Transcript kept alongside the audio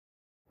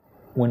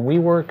When we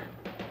work,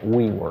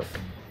 we work.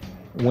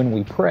 When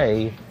we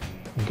pray,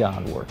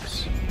 God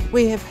works.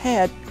 We have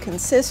had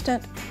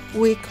consistent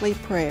weekly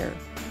prayer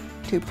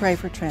to pray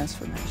for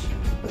transformation.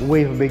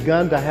 We've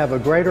begun to have a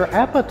greater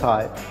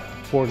appetite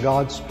for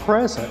God's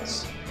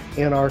presence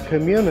in our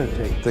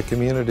community. The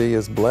community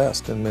is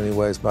blessed in many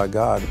ways by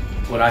God.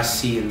 What I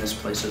see in this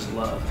place is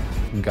love.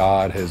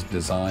 God has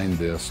designed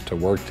this to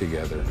work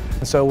together.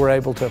 And so we're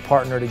able to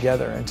partner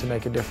together and to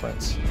make a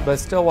difference. But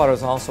Stillwater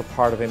is also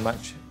part of a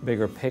much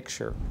bigger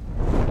picture.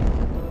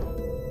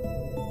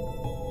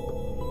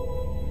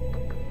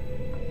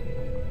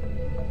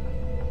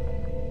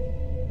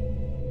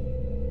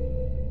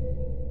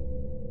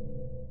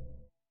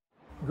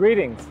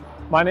 Greetings,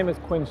 my name is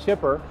Quinn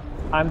Shipper.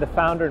 I'm the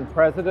founder and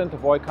president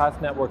of Oikos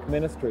Network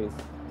Ministries.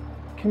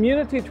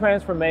 Community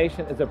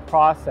transformation is a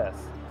process.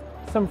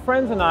 Some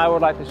friends and I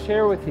would like to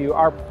share with you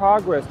our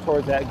progress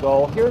towards that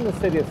goal here in the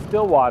city of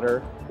Stillwater,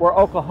 where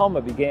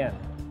Oklahoma began.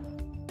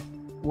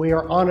 We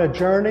are on a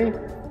journey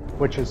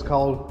which is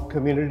called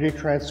community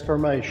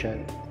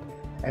transformation.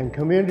 And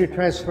community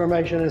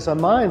transformation is a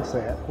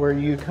mindset where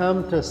you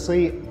come to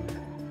see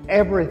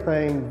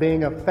everything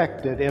being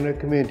affected in a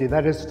community.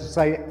 That is to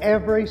say,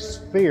 every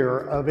sphere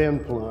of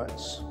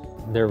influence.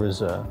 There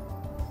was a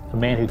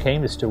man who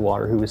came to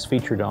Stillwater who was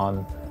featured on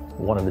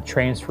one of the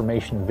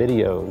transformation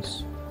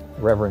videos,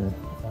 Reverend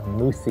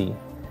Muthi,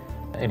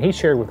 and he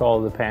shared with all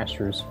of the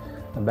pastors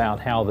about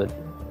how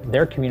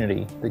their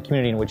community, the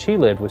community in which he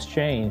lived, was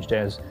changed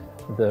as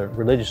the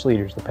religious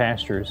leaders, the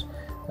pastors,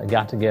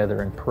 got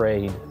together and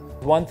prayed.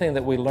 One thing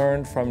that we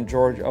learned from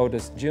George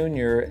Otis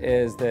Jr.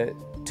 is that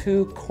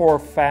two core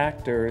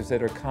factors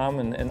that are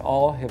common in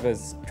all of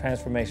his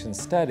transformation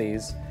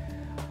studies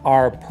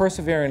are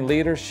persevering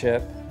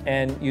leadership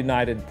and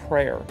united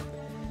prayer.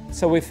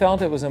 So we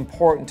felt it was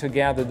important to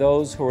gather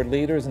those who are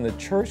leaders in the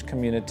church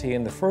community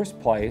in the first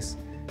place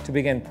to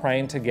begin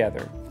praying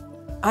together.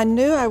 I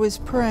knew I was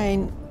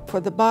praying for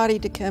the body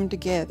to come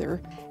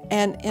together,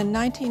 and in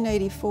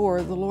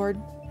 1984 the Lord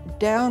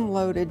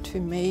downloaded to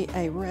me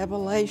a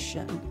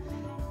revelation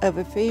of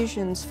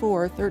Ephesians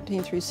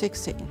 4:13 through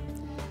 16,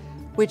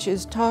 which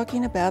is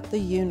talking about the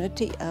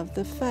unity of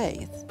the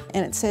faith.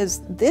 And it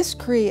says, this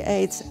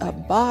creates a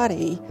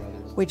body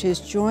which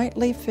is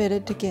jointly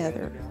fitted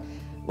together.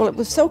 Well, it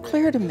was so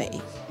clear to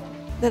me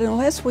that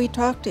unless we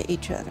talk to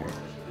each other,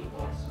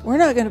 we're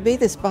not going to be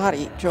this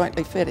body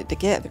jointly fitted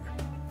together.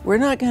 We're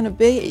not going to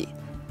be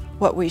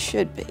what we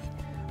should be.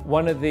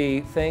 One of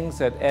the things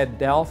that Ed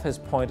Delph has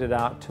pointed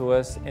out to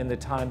us in the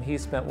time he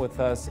spent with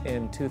us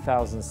in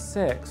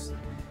 2006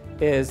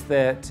 is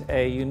that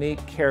a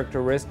unique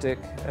characteristic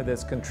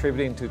that's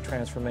contributing to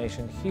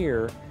transformation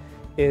here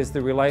is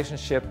the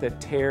relationship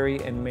that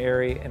Terry and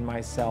Mary and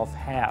myself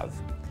have.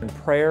 And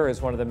prayer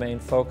is one of the main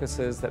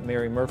focuses that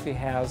Mary Murphy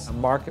has, a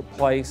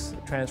marketplace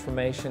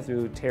transformation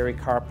through Terry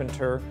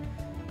Carpenter,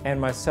 and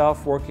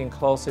myself working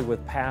closely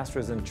with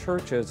pastors and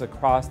churches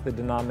across the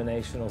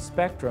denominational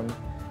spectrum.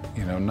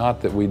 You know,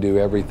 not that we do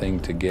everything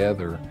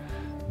together,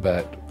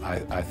 but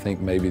I think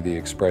maybe the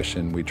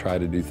expression, we try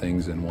to do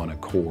things in one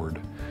accord.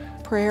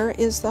 Prayer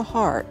is the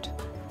heart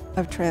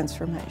of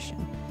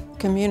transformation.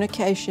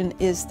 Communication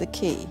is the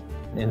key.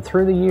 And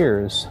through the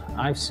years,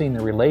 I've seen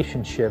the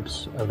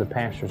relationships of the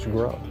pastors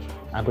grow.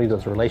 I believe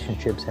those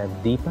relationships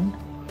have deepened,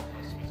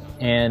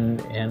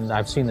 and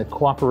I've seen the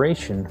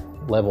cooperation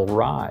level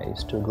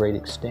rise to a great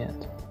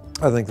extent.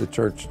 I think the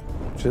church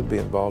should be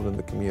involved in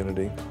the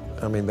community.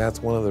 I mean,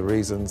 that's one of the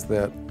reasons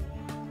that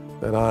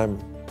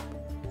I'm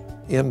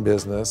in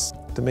business.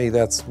 To me,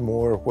 that's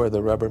more where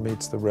the rubber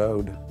meets the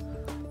road,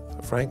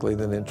 frankly,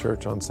 than in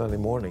church on Sunday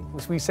morning.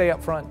 As we say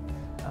up front,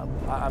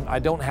 I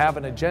don't have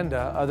an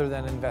agenda other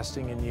than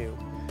investing in you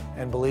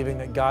and believing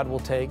that God will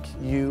take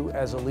you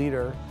as a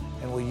leader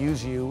and will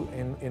use you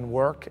in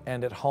work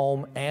and at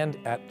home and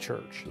at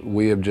church.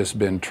 We have just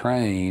been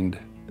trained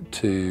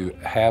to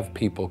have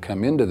people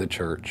come into the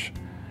church,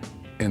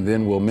 and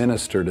then we'll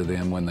minister to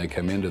them when they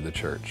come into the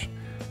church.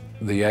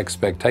 The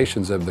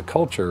expectations of the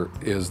culture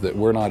is that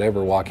we're not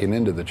ever walking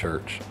into the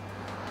church.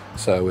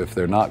 So if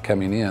they're not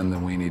coming in,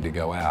 then we need to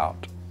go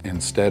out.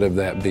 Instead of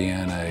that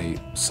being a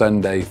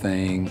Sunday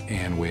thing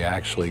and we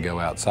actually go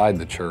outside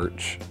the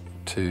church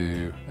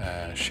to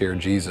share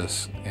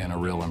Jesus in a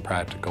real and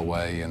practical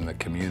way in the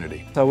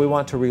community. So we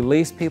want to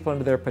release people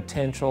into their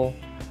potential.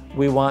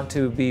 We want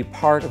to be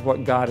part of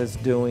what God is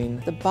doing.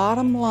 The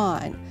bottom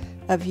line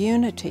of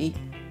unity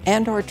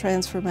and or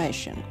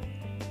transformation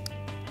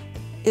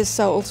is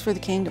souls for the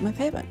kingdom of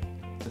heaven.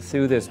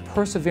 Through this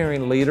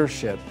persevering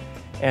leadership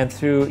and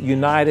through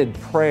united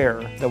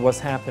prayer, that what's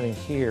happening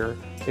here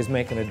is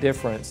making a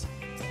difference,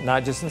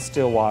 not just in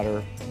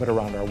Stillwater, but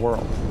around our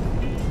world.